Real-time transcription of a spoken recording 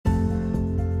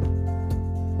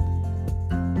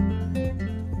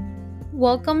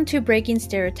Welcome to Breaking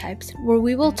Stereotypes, where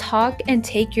we will talk and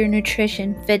take your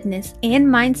nutrition, fitness, and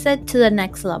mindset to the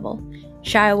next level.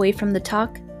 Shy away from the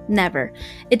talk? Never.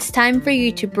 It's time for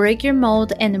you to break your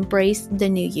mold and embrace the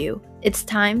new you. It's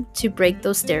time to break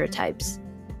those stereotypes.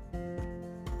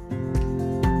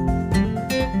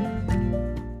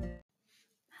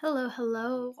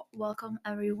 Hello. Welcome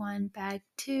everyone back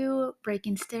to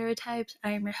Breaking Stereotypes.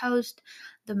 I am your host,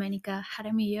 Domenica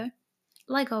Jaramillo.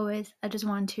 Like always, I just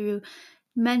want to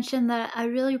mention that I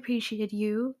really appreciate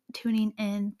you tuning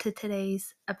in to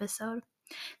today's episode.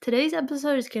 Today's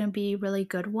episode is going to be a really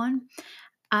good one.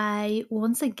 I,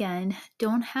 once again,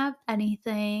 don't have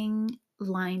anything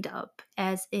lined up,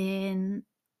 as in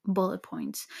bullet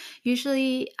points.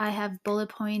 Usually I have bullet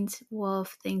points of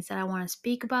things that I want to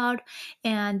speak about,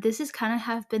 and this is kind of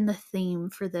have been the theme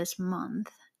for this month.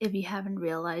 If you haven't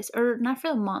realized, or not for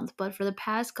the month, but for the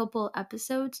past couple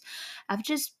episodes, I've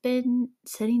just been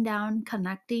sitting down,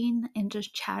 connecting, and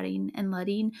just chatting and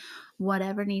letting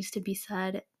whatever needs to be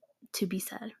said to be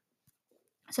said.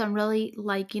 So I'm really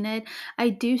liking it. I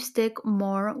do stick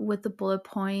more with the bullet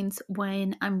points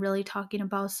when I'm really talking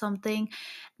about something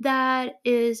that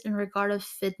is in regard of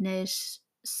fitness,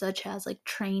 such as like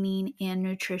training and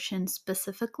nutrition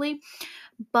specifically.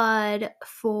 But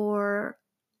for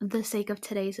the sake of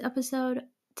today's episode,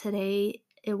 today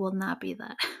it will not be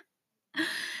that.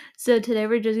 So today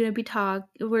we're going to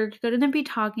be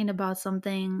talking about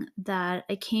something that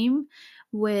I came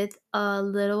with a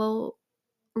little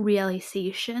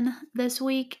realization this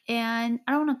week, and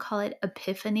I don't want to call it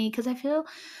epiphany because I feel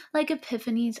like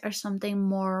epiphanies are something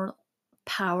more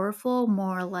powerful,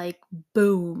 more like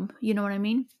boom, you know what I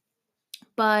mean?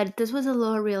 But this was a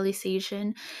little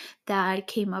realization that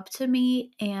came up to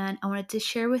me, and I wanted to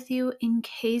share with you in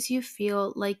case you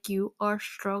feel like you are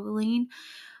struggling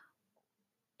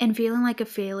and feeling like a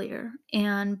failure.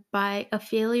 And by a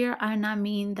failure, I not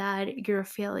mean that you're a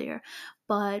failure,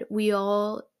 but we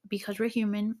all, because we're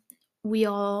human, we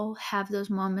all have those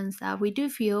moments that we do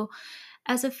feel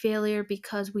as a failure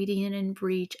because we didn't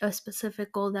reach a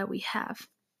specific goal that we have.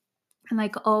 And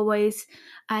like always,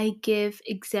 I give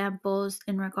examples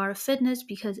in regard to fitness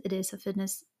because it is a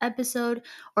fitness episode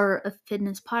or a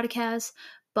fitness podcast,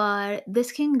 but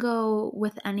this can go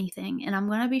with anything. And I'm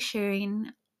going to be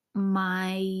sharing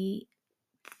my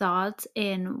thoughts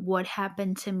and what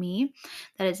happened to me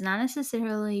that is not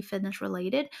necessarily fitness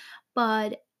related,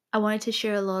 but I wanted to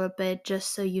share a little bit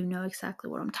just so you know exactly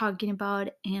what I'm talking about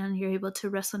and you're able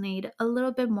to resonate a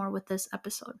little bit more with this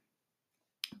episode.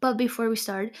 But before we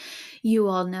start, you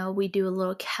all know we do a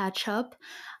little catch up.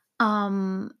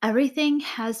 Everything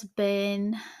has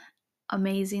been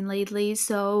amazing lately.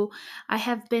 So I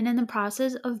have been in the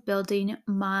process of building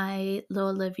my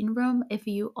little living room. If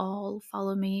you all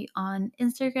follow me on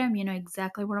Instagram, you know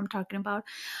exactly what I'm talking about.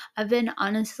 I've been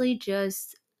honestly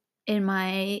just in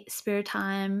my spare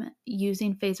time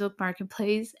using Facebook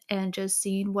Marketplace and just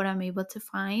seeing what I'm able to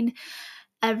find.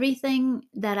 Everything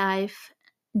that I've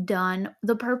done,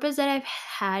 the purpose that I've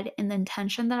had and the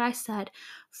intention that I set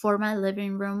for my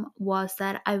living room was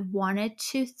that I wanted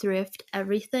to thrift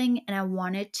everything and I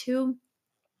wanted to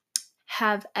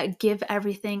give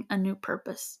everything a new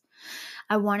purpose.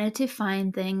 I wanted to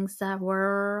find things that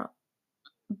were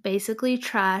basically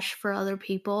trash for other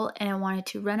people and I wanted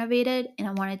to renovate it and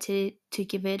I wanted to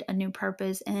give it a new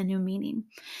purpose and a new meaning.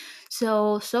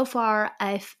 So far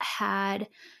I've had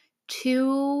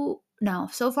three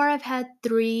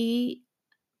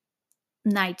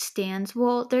nightstands.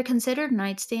 Well, they're considered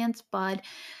nightstands, but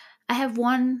I have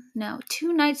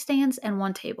two nightstands and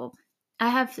one table.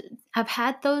 I've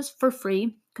had those for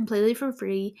free, completely for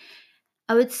free.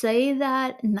 I would say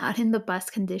that not in the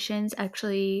best conditions,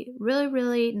 actually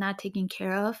really not taken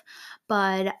care of,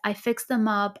 but I fixed them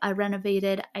up, I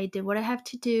renovated, I did what I have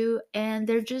to do, and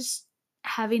they're just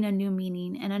having a new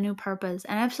meaning and a new purpose,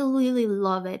 and I absolutely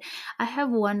love it. I have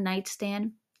one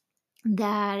nightstand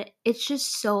that it's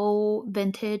just so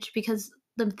vintage because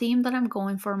the theme that I'm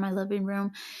going for in my living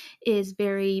room is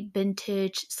very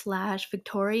vintage slash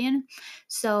Victorian.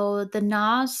 So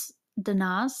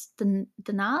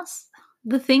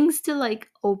the things to like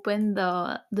open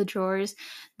the drawers,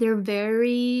 they're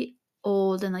very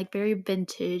old and like very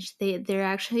vintage. They're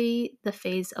actually the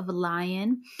face of a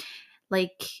lion,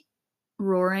 like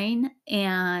roaring,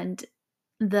 and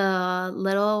the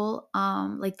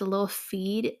little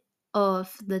feet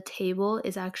of the table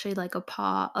is actually like a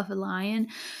paw of a lion.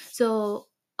 So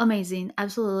amazing,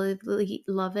 absolutely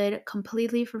love it,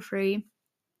 completely for free.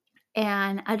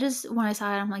 And I just, when I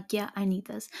saw it, I'm like, yeah, I need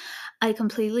this. I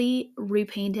completely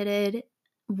repainted it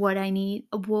what I need.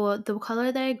 Well, the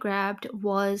color that I grabbed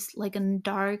was like a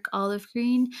dark olive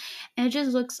green, and it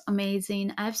just looks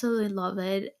amazing. I absolutely love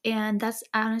it, and that's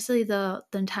honestly the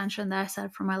intention that I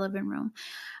set for my living room.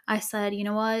 I said, you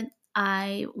know what?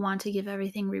 I want to give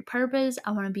everything repurpose.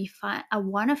 I want to be fine. I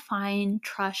want to find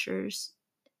treasures.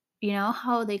 You know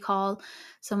how they call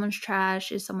someone's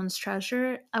trash is someone's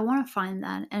treasure? I want to find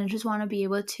that, and I just want to be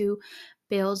able to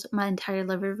build my entire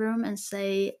living room and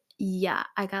say, yeah,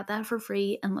 I got that for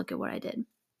free, and look at what I did.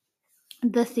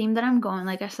 The theme that I'm going,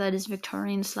 like I said, is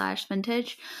Victorian slash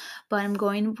vintage, but I'm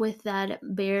going with that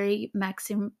very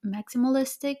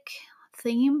maximalistic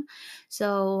theme.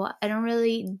 So I don't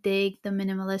really dig the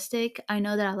minimalistic. I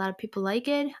know that a lot of people like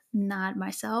it, not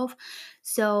myself.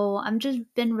 So I'm just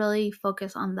been really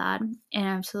focused on that and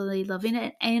absolutely loving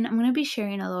it. And I'm gonna be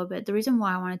sharing a little bit. The reason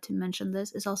why I wanted to mention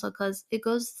this is also because it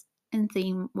goes in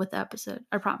theme with the episode.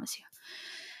 I promise you.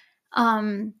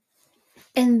 Um,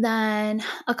 and then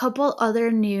a couple other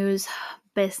news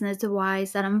business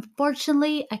wise that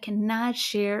unfortunately I cannot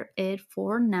share it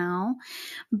for now,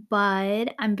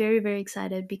 but I'm very, very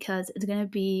excited because it's going to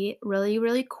be really,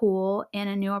 really cool and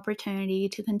a new opportunity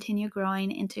to continue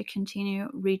growing and to continue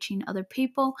reaching other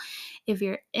people. If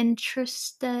you're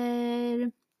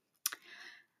interested,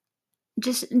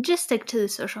 just stick to the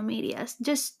social medias.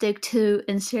 Just stick to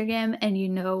Instagram and you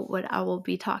know what I will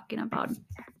be talking about.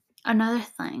 Another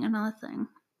thing.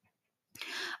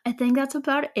 I think that's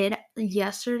about it.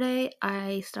 Yesterday,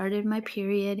 I started my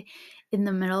period in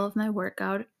the middle of my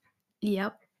workout.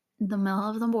 Yep, the middle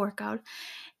of the workout.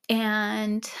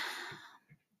 And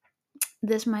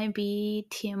this might be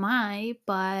TMI,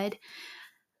 but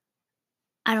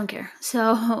I don't care.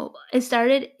 So it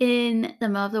started in the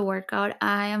middle of the workout.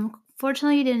 I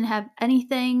unfortunately didn't have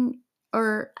anything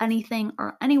or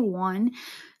anyone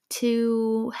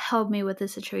to help me with the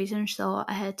situation. So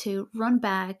I had to run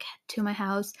back to my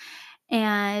house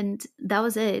and that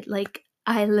was it. Like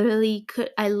I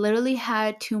literally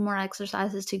had two more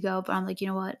exercises to go, but I'm like, you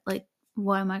know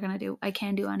what am I going to do? I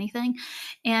can't do anything.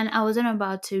 And I wasn't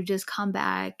about to just come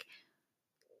back,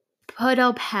 put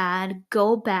a pad,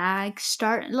 go back,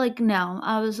 start like no.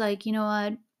 I was like, you know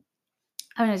what?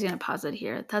 I'm just gonna pause it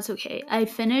here. That's okay. I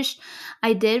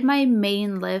did my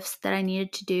main lifts that I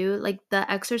needed to do. Like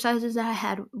the exercises that I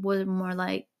had was more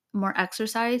like more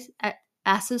accessory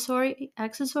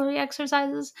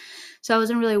exercises. So I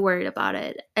wasn't really worried about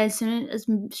it. As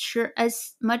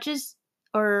much as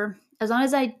or as long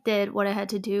as I did what I had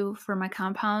to do for my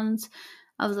compounds,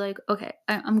 I was like, okay,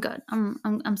 I'm good.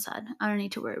 I'm sad. I don't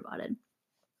need to worry about it.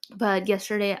 But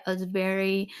yesterday I was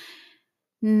very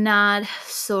not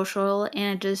social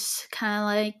and just kind of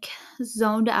like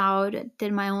zoned out,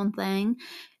 did my own thing,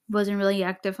 wasn't really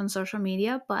active on social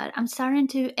media, but I'm starting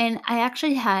to, and I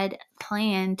actually had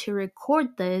planned to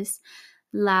record this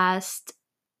last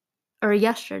or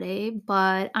yesterday,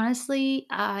 but honestly,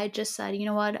 I just said, you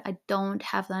know what, I don't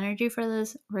have the energy for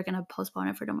this. We're gonna postpone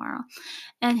it for tomorrow.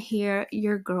 And here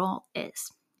your girl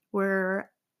is. We're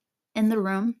in the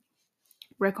room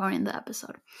recording the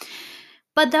episode.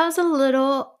 But that was a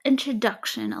little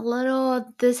introduction, a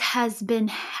little this has been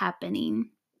happening.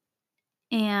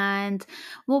 And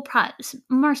we'll probably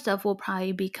more stuff will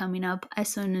probably be coming up as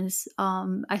soon as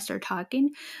I start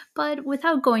talking. But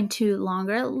without going too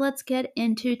longer, let's get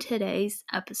into today's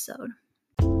episode.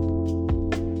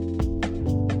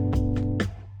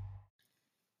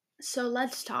 So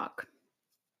let's talk.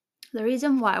 The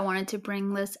reason why I wanted to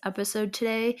bring this episode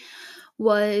today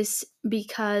was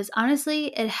because honestly,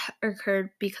 it occurred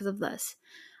because of this.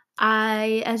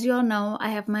 As you all know,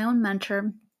 I have my own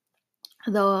mentor,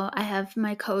 though I have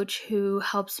my coach who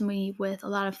helps me with a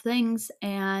lot of things,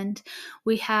 and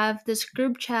we have this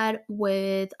group chat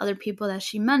with other people that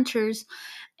she mentors,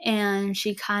 and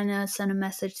she kind of sent a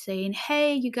message saying,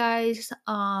 hey you guys,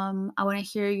 I want to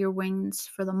hear your wins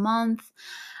for the month.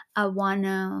 I want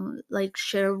to like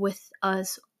share with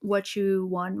us what you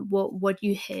won, what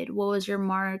you hit, what was your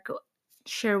mark,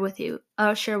 share with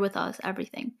us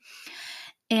everything.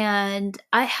 And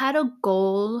I had a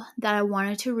goal that I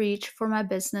wanted to reach for my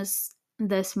business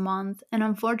this month. And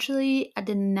unfortunately, I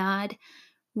did not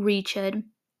reach it.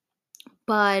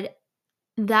 But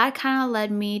that kind of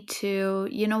led me to,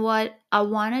 you know what? I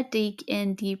want to dig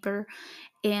in deeper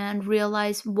and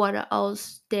realize what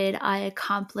else did I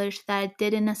accomplish that I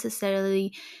didn't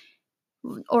necessarily,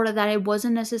 or that it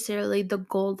wasn't necessarily the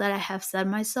goal that I have set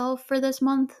myself for this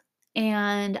month.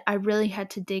 And I really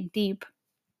had to dig deep.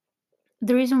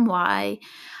 The reason why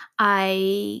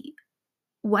I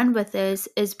went with this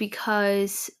is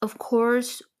because, of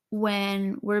course,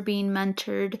 when we're being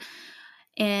mentored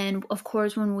And of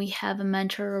course, when we have a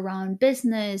mentor around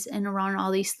business and around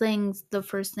all these things, the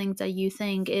first things that you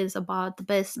think is about the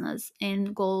business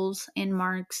and goals and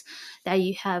marks that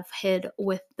you have hit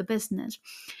with the business.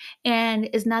 And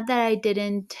it's not that I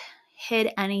didn't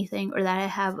hit anything or that I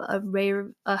have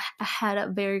I had a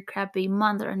very crappy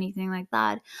month or anything like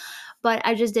that, but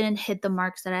I just didn't hit the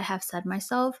marks that I have set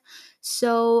myself.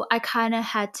 So I kind of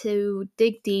had to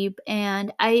dig deep.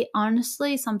 And I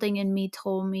honestly, something in me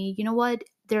told me, you know what?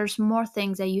 There's more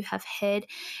things that you have hit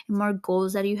and more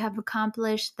goals that you have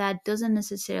accomplished that doesn't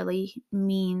necessarily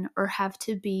mean or have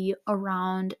to be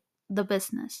around the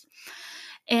business.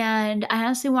 And I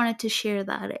honestly wanted to share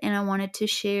that. And I wanted to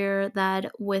share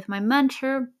that with my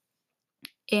mentor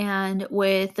and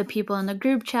with the people in the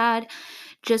group chat,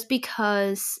 just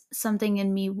because something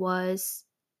in me was,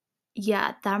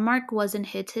 yeah, that mark wasn't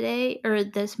hit today or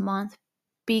this month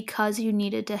because you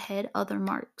needed to hit other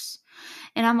marks.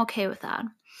 And I'm okay with that.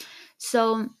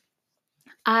 So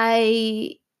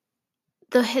I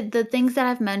the things that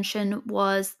I've mentioned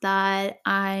was that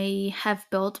I have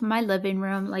built my living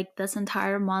room. Like this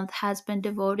entire month has been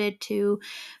devoted to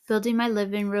building my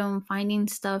living room, finding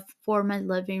stuff for my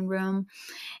living room,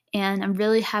 and I'm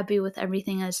really happy with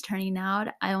everything that's turning out.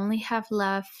 I only have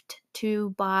left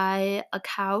to buy a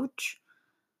couch,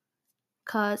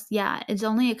 cuz yeah, it's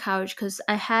only a couch cuz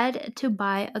I had to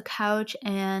buy a couch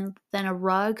and then a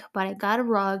rug, but I got a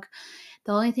rug.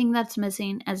 The only thing that's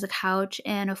missing is a couch,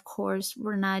 and of course,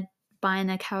 we're not buying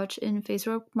a couch in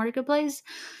Facebook Marketplace.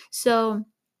 So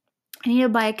I need to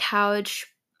buy a couch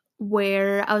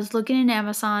where I was looking in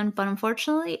Amazon, but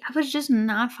unfortunately, I was just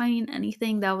not finding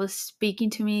anything that was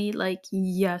speaking to me like,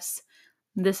 yes,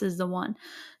 this is the one.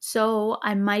 So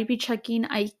I might be checking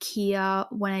IKEA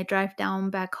when I drive down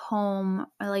back home,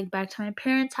 or like back to my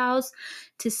parents' house,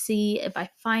 to see if I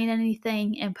find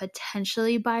anything and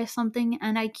potentially buy something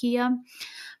at IKEA.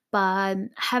 But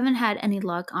haven't had any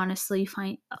luck, honestly,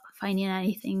 finding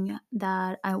anything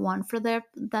that I want for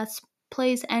that's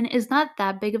place. And it's not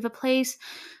that big of a place,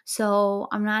 so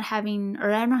I'm not having,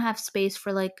 or I don't have space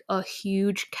for like a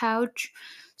huge couch.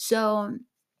 So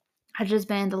I've just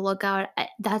been on the lookout.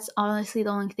 That's honestly the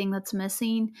only thing that's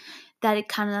missing, that it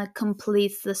kind of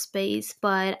completes the space.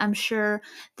 But I'm sure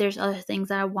there's other things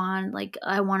that I want. Like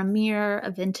I want a mirror,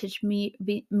 a vintage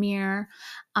mirror.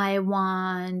 I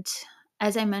want,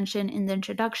 as I mentioned in the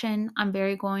introduction, I'm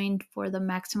very going for the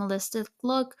maximalistic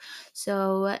look.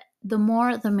 So the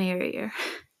more, the merrier.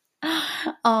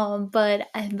 But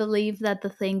I believe that the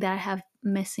thing that I have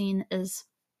missing is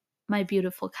my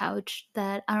beautiful couch,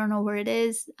 that I don't know where it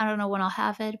is. I don't know when I'll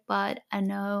have it, but I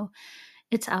know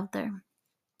it's out there.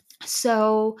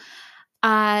 So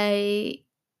I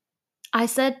I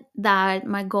said that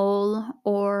my goal,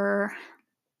 or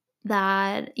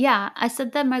that, yeah, I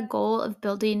said that my goal of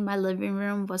building my living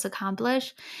room was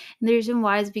accomplished. And the reason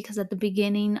why is because at the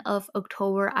beginning of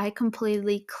October, I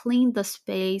completely cleaned the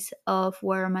space of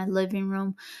where my living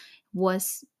room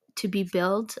was to be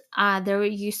built. There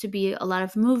used to be a lot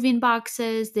of moving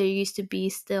boxes. There used to be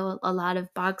still a lot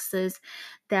of boxes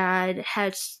that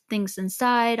had things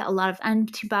inside, a lot of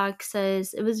empty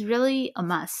boxes. It was really a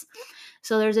mess.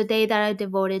 So there's a day that I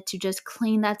devoted to just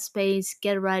clean that space,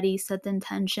 get ready, set the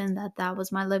intention that that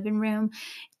was my living room,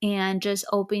 and just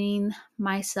opening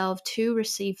myself to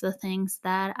receive the things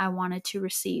that I wanted to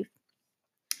receive.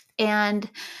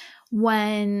 And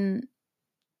when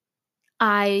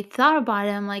I thought about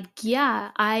it, I'm like, yeah,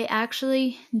 I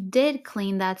actually did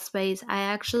clean that space. I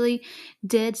actually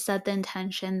did set the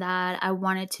intention that I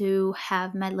wanted to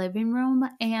have my living room,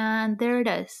 and there it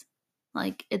is.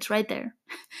 Like, it's right there.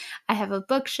 I have a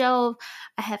bookshelf,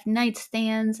 I have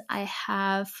nightstands, I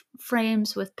have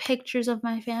frames with pictures of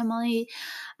my family.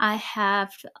 I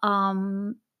have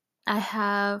I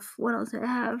have, what else do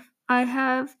I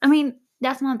have? I mean,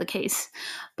 that's not the case.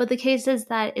 But the case is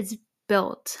that it's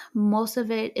built. Most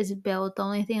of it is built. The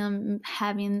only thing I'm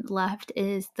having left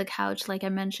is the couch, like I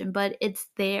mentioned, but it's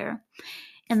there.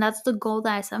 And that's the goal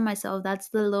that I set myself. That's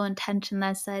the little intention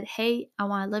that said, hey, I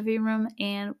want a living room.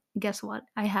 And guess what?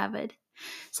 I have it.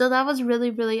 So that was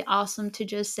really, really awesome to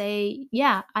just say,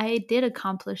 yeah, I did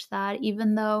accomplish that,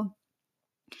 even though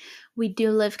we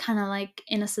do live kind of like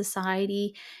in a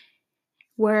society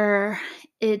where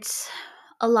it's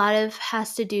a lot of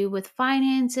has to do with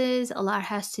finances, a lot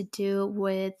has to do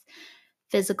with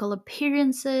physical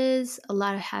appearances, a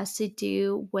lot has to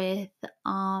do with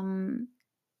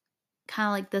kind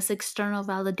of like this external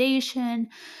validation.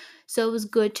 So it was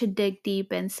good to dig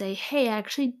deep and say, hey, I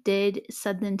actually did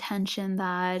set the intention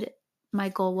that my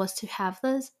goal was to have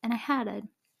this, and I had it.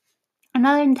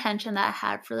 Another intention that I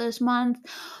had for this month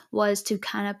was to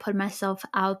kind of put myself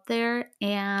out there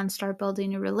and start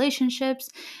building new relationships.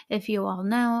 If you all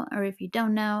know, or if you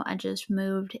don't know, I just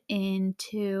moved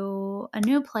into a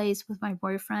new place with my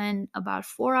boyfriend about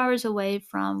 4 hours away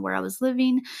from where I was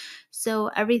living. So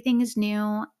everything is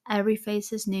new, every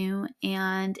face is new,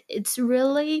 and it's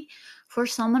really for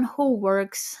someone who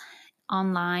works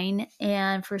online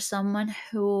and for someone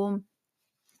who,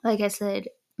 like I said,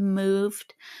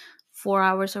 moved 4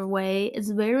 hours away, it's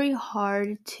very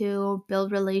hard to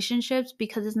build relationships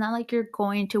because it's not like you're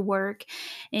going to work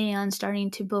and starting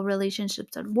to build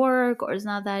relationships at work, or it's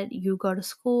not that you go to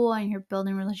school and you're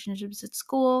building relationships at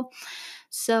school.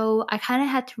 So I kind of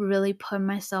had to really put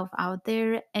myself out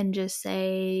there and just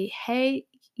say, hey,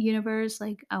 universe,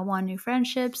 like I want new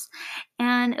friendships.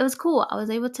 And it was cool. I was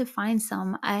able to find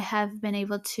some. I have been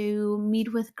able to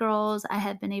meet with girls. I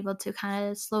have been able to kind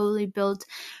of slowly build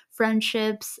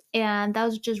friendships. And that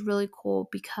was just really cool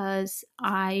because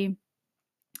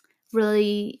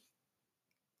really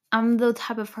I'm the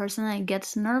type of person that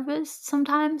gets nervous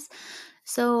sometimes.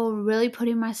 So, really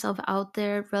putting myself out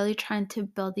there, really trying to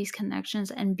build these connections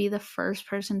and be the first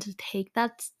person to take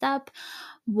that step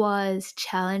was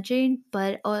challenging,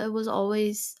 but it was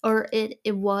always, or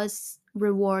it was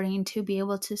rewarding to be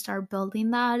able to start building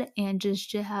that and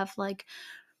just to have like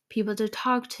people to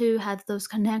talk to, have those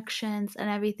connections and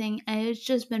everything. And it's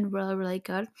just been really, really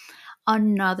good.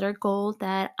 Another goal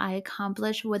that I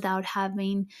accomplished without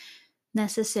having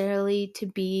necessarily to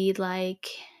be like,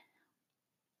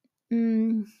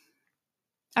 mm,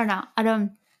 or not, I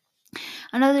don't.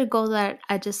 Another goal that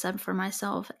I just set for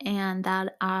myself and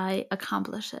that I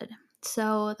accomplished it.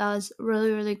 So that was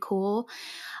really, really cool.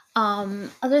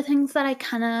 Other things that I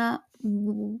kind of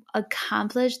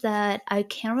accomplished that I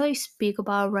can't really speak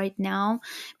about right now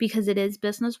because it is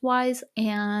business wise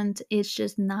and it's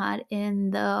just not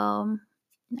in the,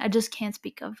 I just can't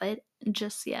speak of it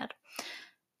just yet.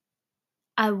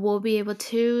 I will be able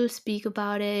to speak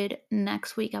about it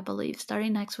next week, I believe,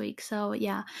 starting next week. So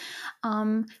yeah,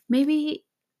 maybe,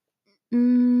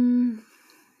 mm,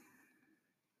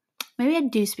 maybe I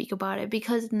do speak about it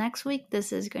because next week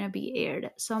this is gonna be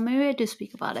aired. So maybe I do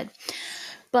speak about it.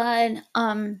 But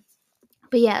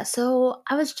yeah. So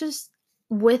I was just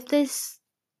with this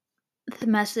the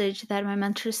message that my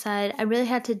mentor said, I really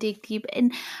had to dig deep.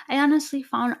 And I honestly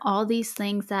found all these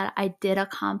things that I did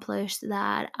accomplish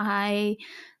that I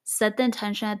set the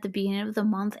intention at the beginning of the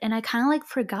month and I kind of like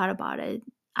forgot about it.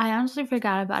 I honestly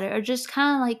forgot about it or just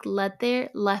kind of like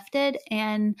left it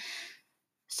and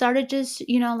started just,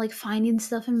 like finding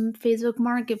stuff in Facebook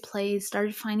Marketplace,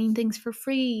 started finding things for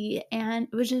free. And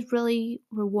it was just really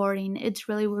rewarding. It's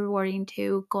really rewarding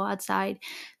to go outside,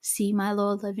 see my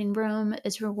little living room.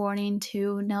 It's rewarding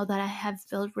to know that I have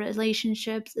built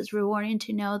relationships. It's rewarding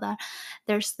to know that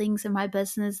there's things in my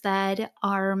business that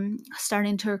are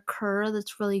starting to occur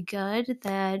that's really good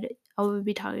that I will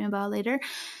be talking about later.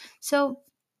 So,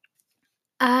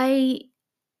 I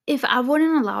if I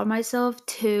wouldn't allow myself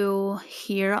to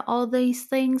hear all these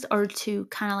things or to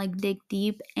kind of like dig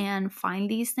deep and find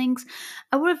these things,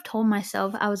 I would have told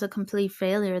myself I was a complete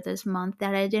failure this month,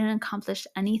 that I didn't accomplish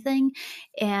anything,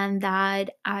 and that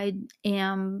I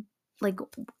am like,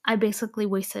 I basically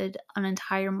wasted an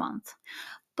entire month.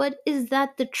 But is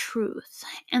that the truth?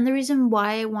 And the reason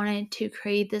why I wanted to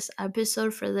create this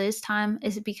episode for this time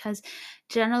is because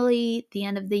generally, the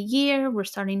end of the year, we're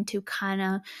starting to kind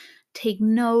of take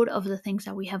note of the things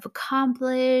that we have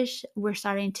accomplished. We're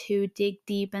starting to dig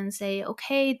deep and say,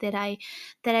 okay, did I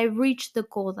reach the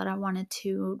goal that I wanted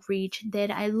to reach?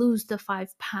 Did I lose the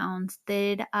 5 pounds?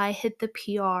 Did I hit the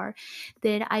PR?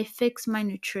 Did I fix my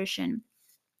nutrition?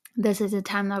 This is a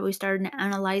time that we started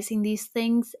analyzing these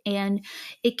things, and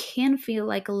it can feel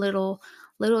like a little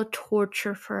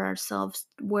torture for ourselves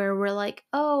where we're like,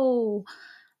 oh,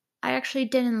 I actually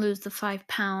didn't lose the 5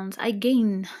 pounds. I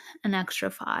gained an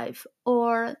extra five.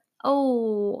 Or,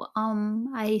 oh,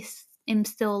 am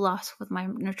still lost with my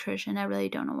nutrition. I really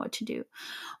don't know what to do.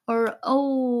 Or,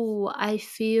 oh, I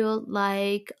feel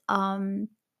like,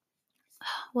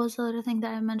 what was the other thing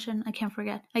that I mentioned? I can't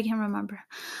forget. I can't remember.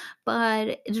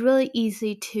 But it's really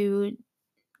easy to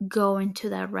go into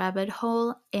that rabbit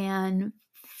hole and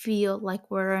feel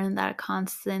like we're in that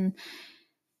constant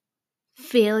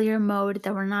failure mode,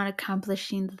 that we're not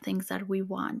accomplishing the things that we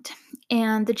want.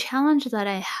 And the challenge that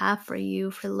I have for you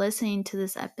for listening to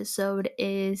this episode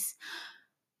is,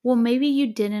 well, maybe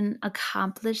you didn't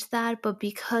accomplish that, but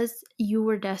because you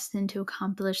were destined to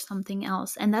accomplish something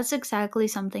else. And that's exactly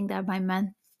something that my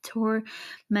mentor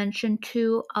mentioned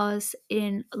to us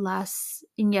in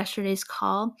yesterday's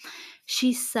call.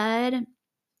 She said,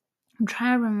 I'm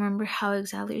trying to remember how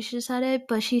exactly she said it,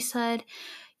 but she said,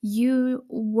 you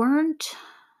weren't,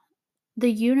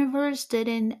 the universe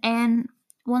didn't, and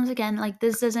once again, like,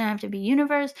 this doesn't have to be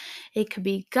universe, it could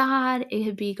be God, it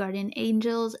could be guardian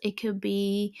angels, it could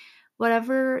be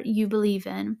whatever you believe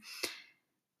in.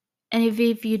 And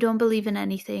if you don't believe in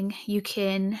anything, you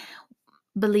can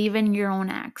believe in your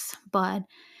own acts. But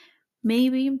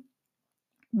maybe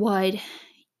what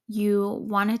you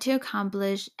wanted to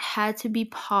accomplish had to be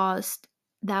paused.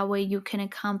 That way you can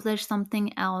accomplish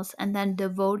something else and then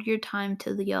devote your time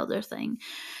to the other thing.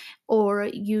 Or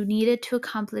you needed to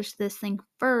accomplish this thing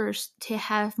first to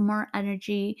have more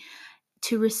energy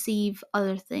to receive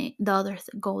the other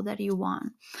goal that you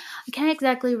want. I can't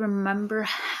exactly remember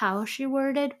how she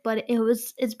worded, but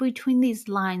it's between these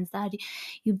lines that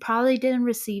you probably didn't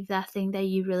receive that thing that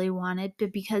you really wanted,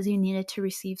 but because you needed to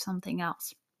receive something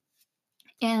else.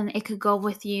 And it could go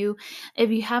with you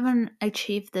if you haven't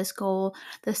achieved this goal,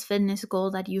 this fitness goal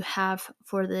that you have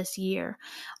for this year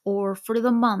or for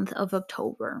the month of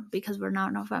October, because we're now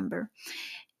November.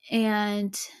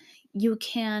 And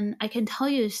I can tell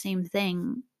you the same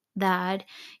thing, that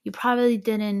you probably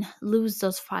didn't lose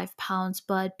those 5 pounds,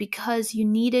 but because you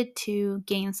needed to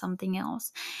gain something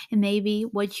else. And maybe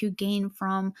what you gained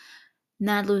from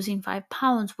not losing 5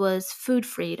 pounds was food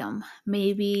freedom.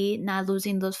 Maybe not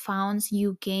losing those pounds,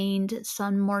 you gained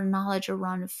some more knowledge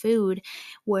around food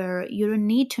where you don't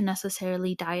need to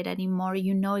necessarily diet anymore.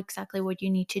 You know exactly what you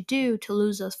need to do to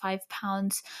lose those 5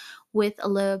 pounds with a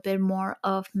little bit more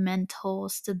of mental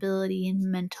stability and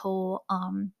mental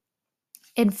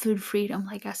and food freedom,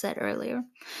 like I said earlier.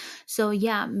 So,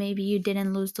 yeah, maybe you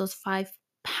didn't lose those 5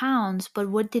 pounds, but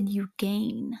what did you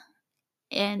gain?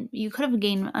 And you could have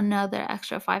gained another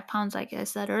extra 5 pounds, like I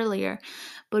said earlier,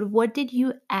 but what did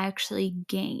you actually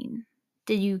gain?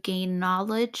 Did you gain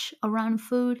knowledge around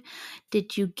food?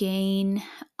 Did you gain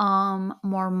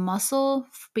more muscle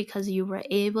because you were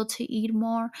able to eat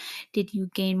more? Did you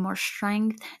gain more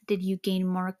strength? Did you gain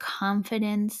more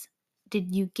confidence?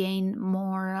 Did you gain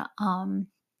more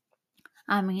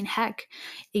I mean, heck,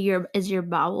 is your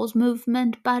bowels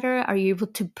movement better? Are you able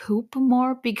to poop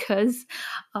more because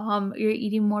you're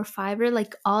eating more fiber?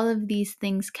 Like, all of these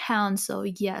things count. So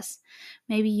yes,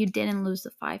 maybe you didn't lose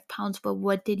the 5 pounds, but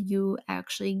what did you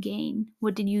actually gain?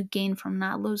 What did you gain from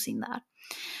not losing that?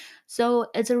 So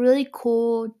it's a really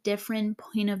cool, different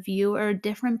point of view or a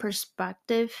different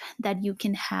perspective that you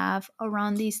can have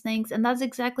around these things. And that's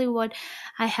exactly what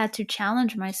I had to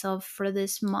challenge myself for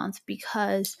this month,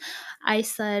 because I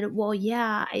said, well,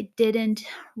 yeah, I didn't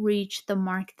reach the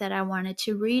mark that I wanted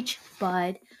to reach,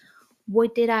 but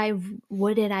what did I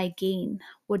gain?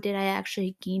 What did I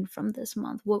actually gain from this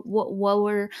month? What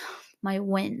were my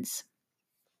wins?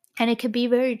 And it could be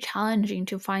very challenging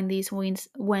to find these wins,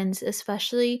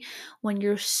 especially when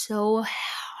you're so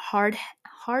hard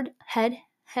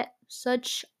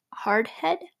such hard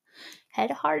head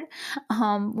hard.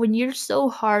 When you're so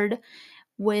hard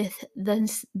with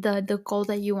the goal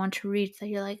that you want to reach, that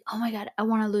you're like, oh my god, I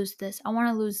want to lose this, I want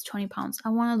to lose 20 pounds, I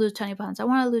want to lose 20 pounds, I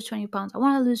want to lose 20 pounds, I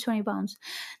want to lose 20 pounds,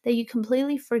 that you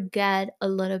completely forget a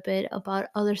little bit about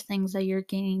other things that you're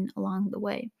gaining along the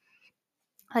way.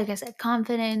 Like I said,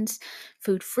 confidence,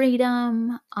 food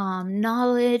freedom,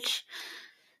 knowledge.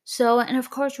 So, and of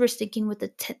course, we're sticking with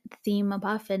the theme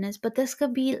about fitness, but this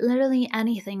could be literally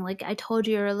anything. Like I told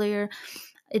you earlier,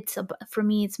 for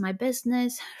me, it's my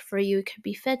business. For you, it could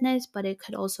be fitness, but it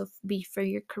could also be for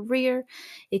your career.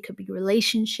 It could be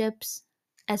relationships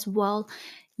as well.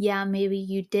 Yeah, maybe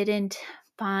you didn't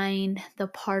find the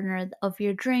partner of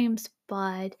your dreams,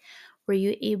 but were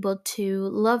you able to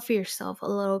love yourself a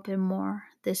little bit more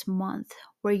this month?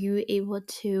 Were you able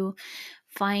to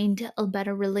find a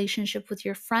better relationship with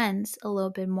your friends a little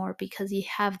bit more because you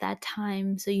have that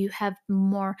time, so you have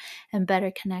more and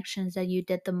better connections that you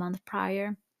did the month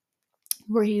prior?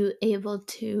 Were you able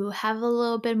to have a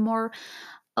little bit more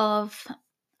of,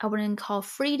 I wouldn't call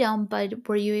freedom, but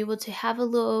were you able to have a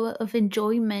little of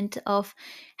enjoyment of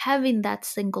having that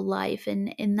single life,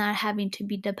 and not having to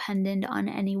be dependent on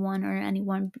anyone or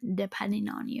anyone depending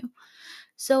on you?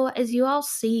 So, as you all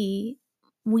see,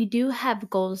 we do have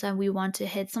goals that we want to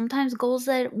hit. Sometimes goals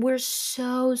that we're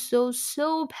so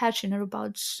passionate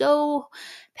about,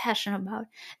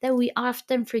 that we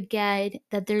often forget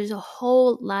that there's a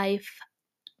whole life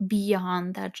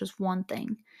beyond that just one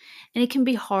thing. And it can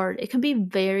be hard. It can be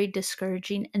very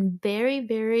discouraging and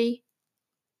very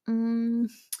um,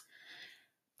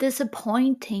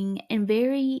 disappointing, and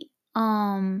very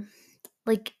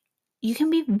like you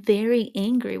can be very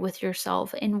angry with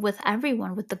yourself and with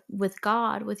everyone, with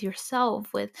God, with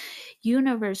yourself, with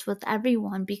universe, with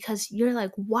everyone, because you're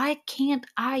like, why can't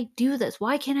I do this?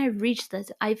 Why can't I reach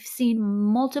this? I've seen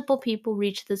multiple people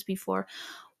reach this before.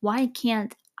 Why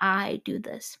can't I do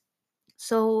this?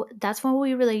 So that's when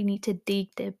we really need to dig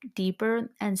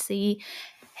deeper and see,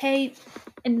 hey,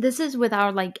 and this is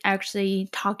without like actually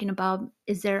talking about,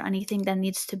 is there anything that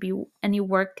needs to be, any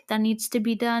work that needs to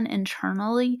be done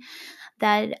internally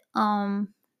that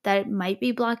that might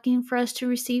be blocking for us to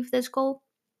receive this goal.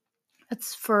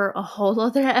 That's for a whole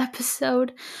other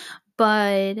episode.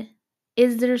 But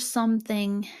is there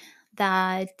something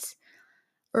that,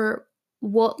 or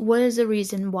what is the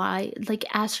reason why, like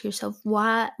ask yourself,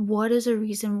 what is the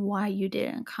reason why you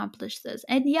didn't accomplish this?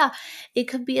 And yeah, it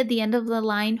could be at the end of the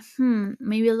line,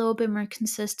 maybe a little bit more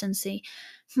consistency.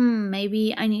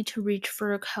 Maybe I need to reach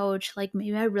for a coach, like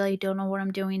maybe I really don't know what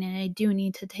I'm doing and I do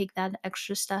need to take that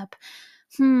extra step.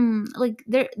 Like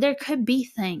there could be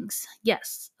things,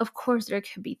 yes, of course there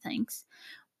could be things,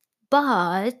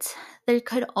 but there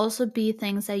could also be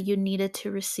things that you needed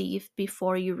to receive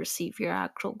before you receive your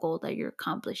actual goal that you're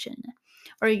accomplishing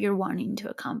or you're wanting to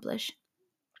accomplish.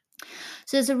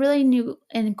 So it's a really new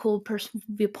and cool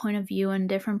point of view and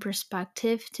different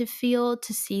perspective to feel,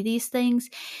 to see these things.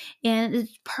 And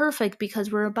it's perfect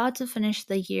because we're about to finish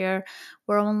the year.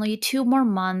 We're only 2 more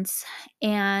months.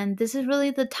 And this is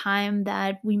really the time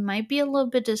that we might be a little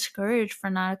bit discouraged for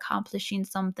not accomplishing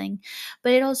something.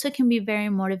 But it also can be very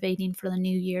motivating for the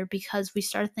new year because we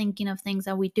start thinking of things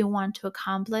that we do want to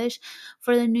accomplish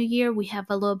for the new year. We have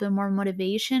a little bit more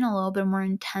motivation, a little bit more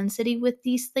intensity with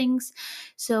these things.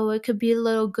 So it could be a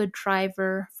little good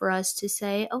driver for us to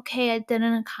say, okay, I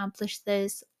didn't accomplish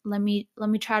this. Let me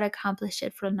try to accomplish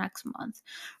it for next month,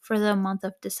 for the month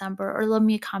of December, or let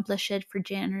me accomplish it for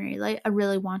January. Like I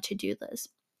really want to do this.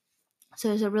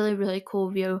 So it's a really, really cool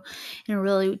view and a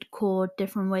really cool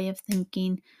different way of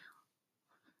thinking.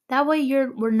 That way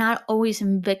we're not always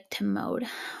in victim mode.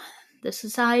 The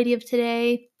society of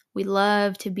today, we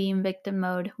love to be in victim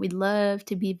mode. We love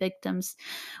to be victims.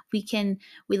 We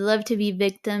love to be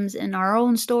victims in our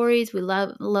own stories. We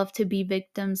love to be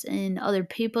victims in other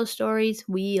people's stories.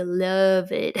 We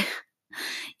love it.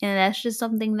 And that's just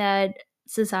something that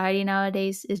society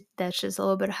nowadays is, that's just a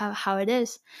little bit how it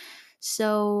is.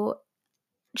 So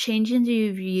changing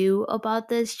your view about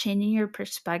this, changing your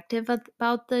perspective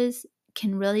about this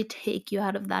can really take you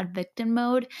out of that victim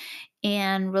mode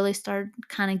and really start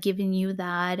kind of giving you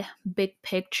that big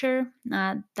picture,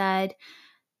 not that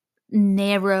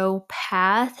narrow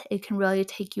path. It can really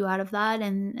take you out of that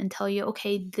and tell you,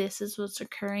 okay, this is what's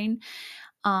occurring.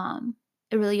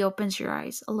 It really opens your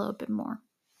eyes a little bit more.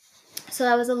 So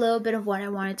that was a little bit of what I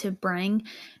wanted to bring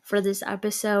for this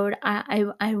episode.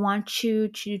 I want you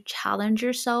to challenge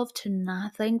yourself to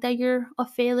not think that you're a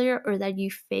failure or that you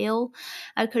fail.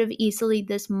 I could have easily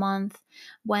this month,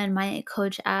 when my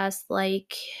coach asked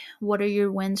like, what are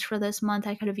your wins for this month,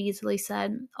 I could have easily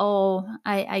said, oh,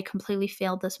 I completely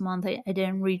failed this month. I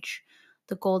didn't reach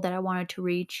the goal that I wanted to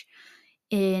reach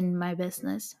in my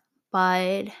business.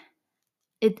 But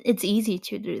it's easy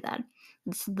to do that.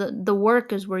 It's the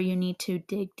work is where you need to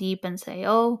dig deep and say,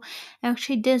 oh, I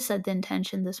actually did set the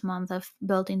intention this month of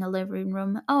building a living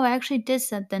room. Oh, I actually did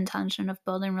set the intention of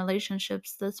building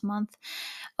relationships this month.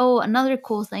 Oh, another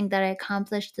cool thing that I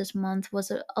accomplished this month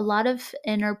was a lot of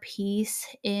inner peace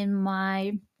in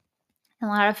my, a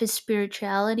lot of his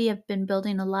spirituality. I've been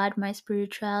building a lot of my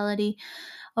spirituality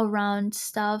around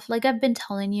stuff like I've been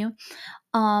telling you.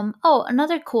 Oh,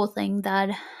 another cool thing that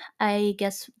I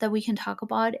guess that we can talk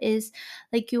about is,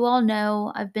 like you all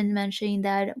know, I've been mentioning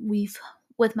that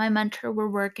with my mentor, we're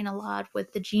working a lot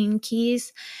with the gene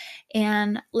keys.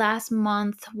 And last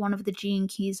month, one of the gene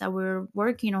keys that we're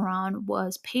working around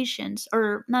was patience,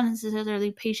 or not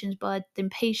necessarily patience, but the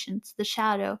impatience, the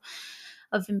shadow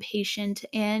of impatient.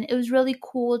 And it was really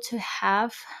cool to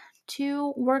have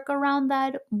to work around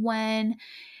that when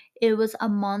it was a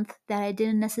month that I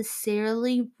didn't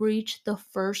necessarily reach the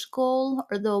first goal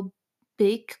or the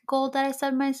big goal that I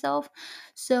set myself.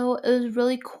 So it was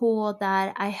really cool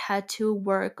that I had to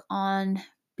work on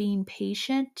being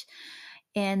patient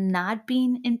and not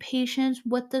being impatient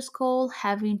with this goal,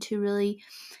 having to really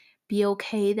be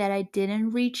okay that I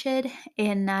didn't reach it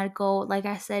and not go, like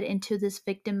I said, into this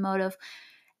victim mode of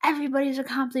everybody's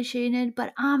accomplishing it,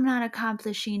 but I'm not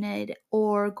accomplishing it,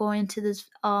 or go into this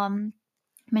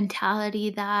mentality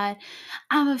that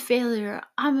I'm a failure,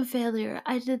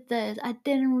 I did this, I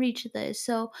didn't reach this.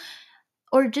 So,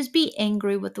 or just be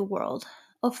angry with the world.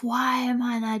 of why am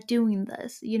I not doing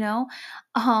this,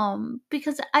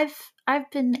 because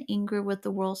I've been angry with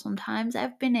the world sometimes.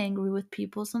 I've been angry with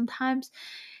people sometimes,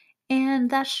 and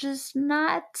that's just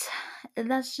not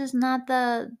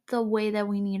the way that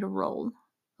we need to roll.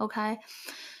 Okay,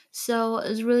 so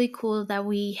it's really cool that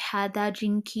we had that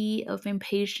gene key of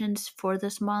impatience for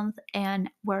this month,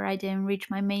 and where I didn't reach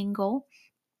my main goal.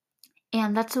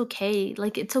 And that's okay.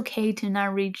 Like, it's okay to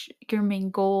not reach your main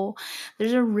goal.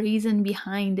 There's a reason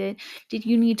behind it. Did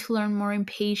you need to learn more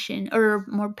impatience or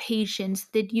more patience?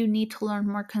 Did you need to learn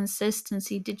more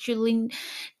consistency? Did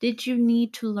you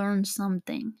need to learn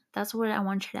something? That's what I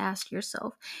want you to ask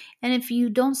yourself. And if you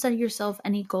don't set yourself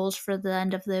any goals for the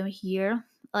end of the year,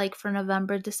 like for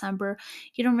November, December,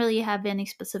 you don't really have any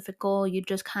specific goal. You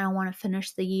just kind of want to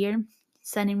finish the year,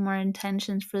 setting more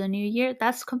intentions for the new year.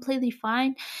 That's completely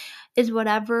fine. Is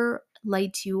whatever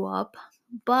lights you up.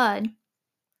 But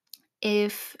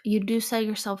if you do set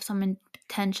yourself some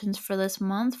intentions for this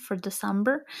month, for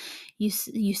December, you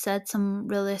set some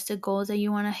realistic goals that you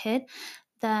want to hit,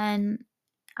 then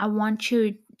I want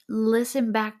you to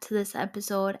listen back to this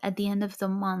episode at the end of the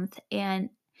month, and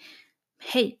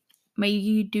hey, maybe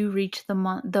you do reach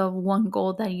the one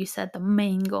goal that you set, the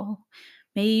main goal.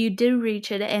 Maybe you did reach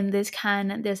it, and this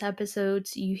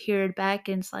episodes, you hear it back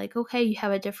and it's like, okay, you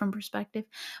have a different perspective,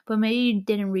 but maybe you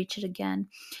didn't reach it again.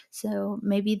 So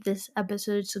maybe this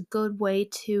episode is a good way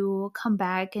to come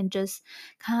back and just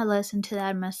kind of listen to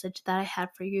that message that I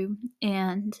had for you,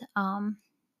 and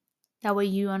that way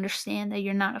you understand that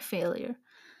you're not a failure.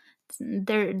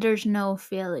 There's no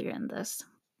failure in this.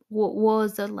 What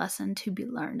was the lesson to be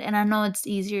learned? And I know it's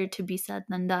easier to be said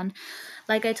than done.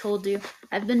 Like I told you,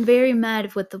 I've been very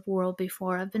mad with the world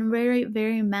before. I've been very,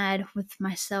 very mad with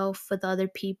myself, with other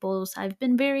people's. I've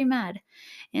been very mad.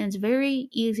 And it's very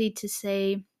easy to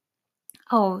say,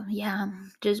 oh yeah,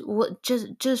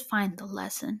 just find the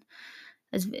lesson.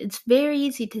 It's very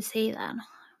easy to say that.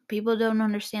 People don't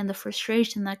understand the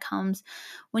frustration that comes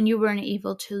when you weren't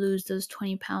able to lose those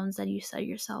 20 pounds that you set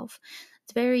yourself.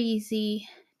 It's very easy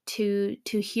to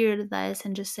hear this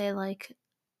and just say like,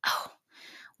 oh,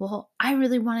 well, I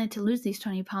really wanted to lose these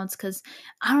 20 pounds because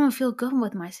I don't feel good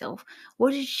with myself.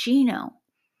 What did she know?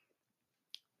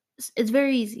 It's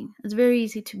very easy. It's very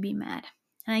easy to be mad.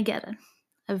 And I get it.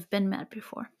 I've been mad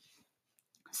before.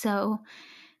 So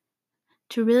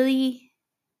to really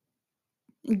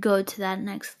go to that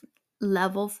next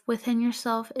level within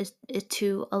yourself is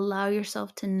to allow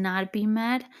yourself to not be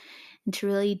mad, and to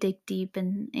really dig deep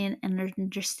and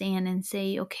understand and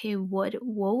say, okay, what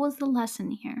was the lesson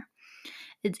here?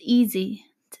 It's easy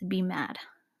to be mad.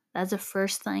 That's the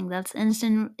first thing. That's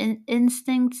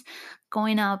instincts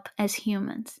going up as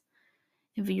humans.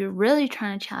 If you're really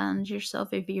trying to challenge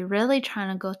yourself, if you're really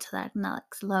trying to go to that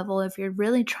next level, if you're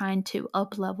really trying to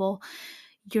up level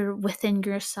your within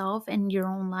yourself and your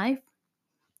own life,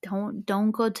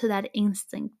 don't go to that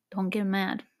instinct. Don't get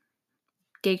mad.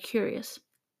 Get curious.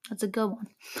 That's a good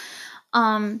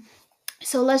one.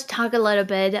 So let's talk a little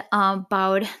bit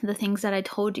about the things that I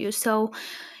told you. So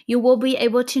you will be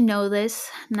able to know this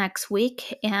next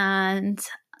week, and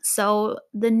so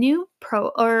the news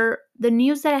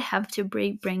that I have to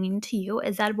be bringing to you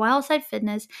is that Wildside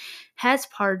Fitness has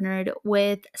partnered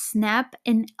with Snap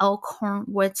in Elkhorn,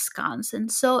 Wisconsin.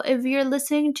 So if you're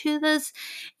listening to this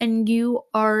and you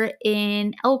are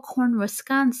in Elkhorn,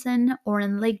 Wisconsin, or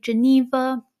in Lake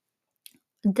Geneva,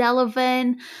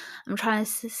 Delavan, I'm trying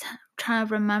to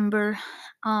remember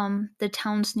the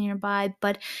towns nearby,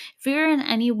 but if you're in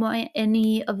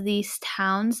any of these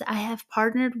towns, I have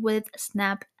partnered with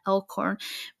Snap Elkhorn,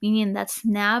 meaning that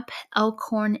Snap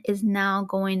Elkhorn is now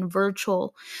going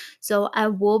virtual. So I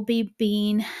will be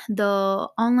being the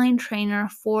online trainer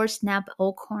for Snap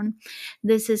Elkhorn.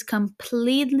 This is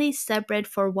completely separate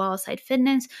for Wildside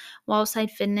Fitness.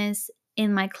 Wildside Fitness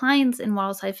in my clients in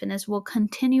Wildside Fitness will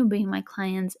continue being my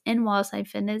clients in Wildside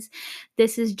Fitness.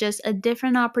 This is just a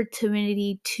different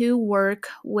opportunity to work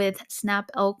with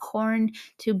Snap Elkhorn,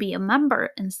 to be a member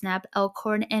in Snap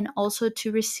Elkhorn, and also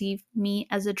to receive me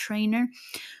as a trainer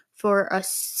for a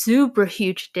super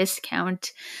huge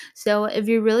discount. So if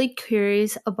you're really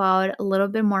curious about a little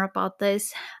bit more about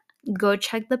this, go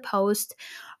check the post,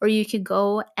 or you could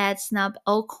go at Snap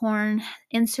Elkhorn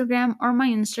Instagram or my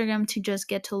Instagram to just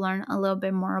get to learn a little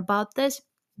bit more about this.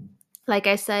 Like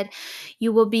I said,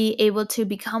 you will be able to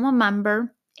become a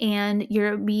member, and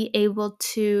you'll be able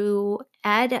to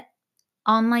add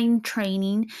online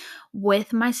training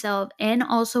with myself and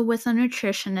also with a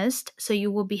nutritionist. So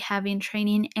you will be having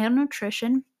training and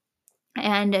nutrition,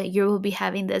 and you will be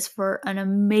having this for an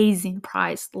amazing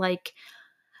price. Like,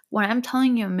 when I'm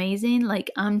telling you amazing,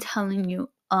 like I'm telling you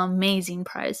amazing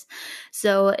price.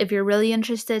 So if you're really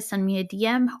interested, send me a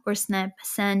DM or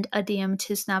send a DM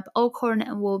to Snap Ocorn,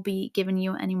 and we'll be giving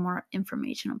you any more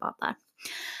information about that.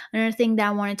 Another thing that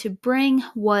I wanted to bring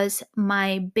was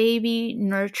my baby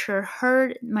Nurture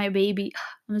Her. My baby,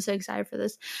 I'm so excited for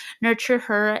this. Nurture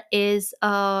Her is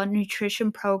a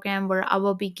nutrition program where I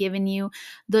will be giving you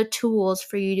the tools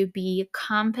for you to be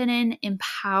confident,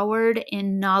 empowered,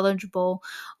 and knowledgeable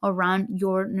around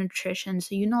your nutrition.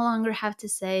 So you no longer have to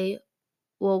say,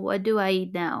 well, what do I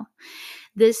eat now?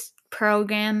 This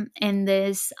program and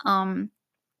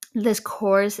this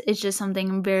course is just something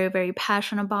I'm very, very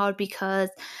passionate about, because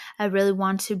I really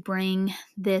want to bring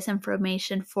this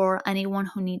information for anyone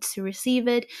who needs to receive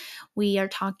it. We are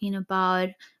talking about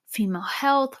female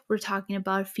health, we're talking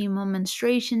about female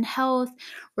menstruation health,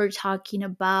 we're talking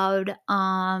about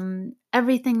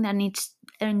everything that needs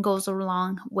and goes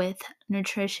along with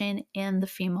nutrition in the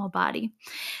female body.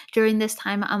 During this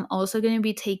time, I'm also going to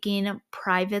be taking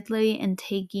privately and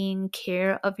taking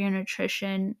care of your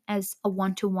nutrition as a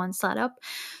one-to-one setup.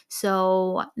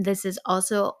 So this is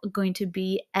also going to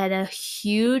be at a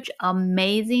huge,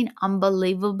 amazing,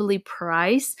 unbelievably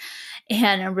price.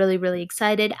 And I'm really, really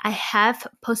excited. I have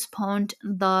postponed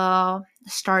the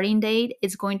starting date.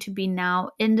 It's going to be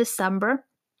now in December.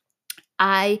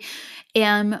 I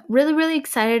am really, really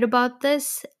excited about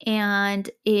this, and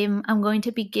I'm going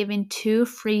to be giving 2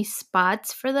 free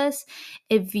spots for this.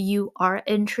 If you are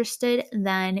interested,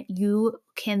 then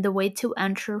the way to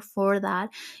enter for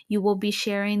that, you will be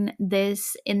sharing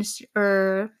this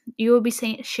or you will be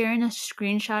sharing a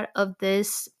screenshot of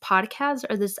this podcast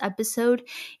or this episode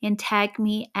and tag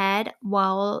me at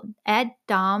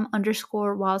Dom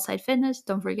underscore Wildside Fitness.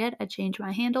 Don't forget, I changed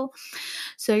my handle.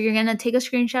 So you're going to take a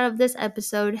screenshot of this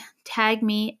episode, tag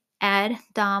me at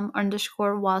Dom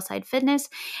underscore Wildside Fitness,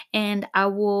 and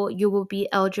you will be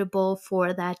eligible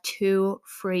for that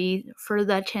for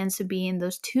that chance to be in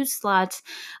those 2 slots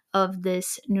of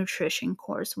this nutrition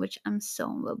course, which I'm so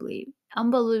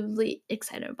unbelievably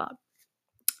excited about.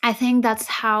 I think that's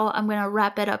how I'm going to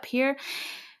wrap it up here.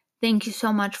 Thank you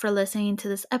so much for listening to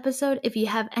this episode. If you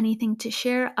have anything to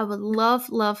share, I would love,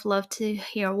 love, love to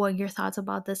hear what your thoughts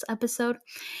about this episode.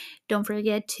 Don't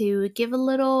forget to give the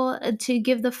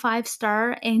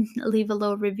 5-star and leave a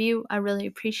little review. I really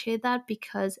appreciate that,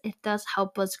 because it does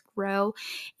help us grow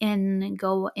and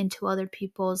go into other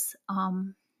people's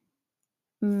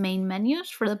main menus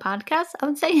for the podcast, I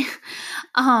would say.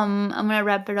 I'm gonna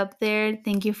wrap it up there.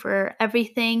 Thank you for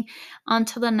everything.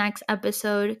 Until the next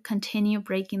episode, continue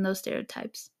breaking those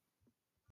stereotypes.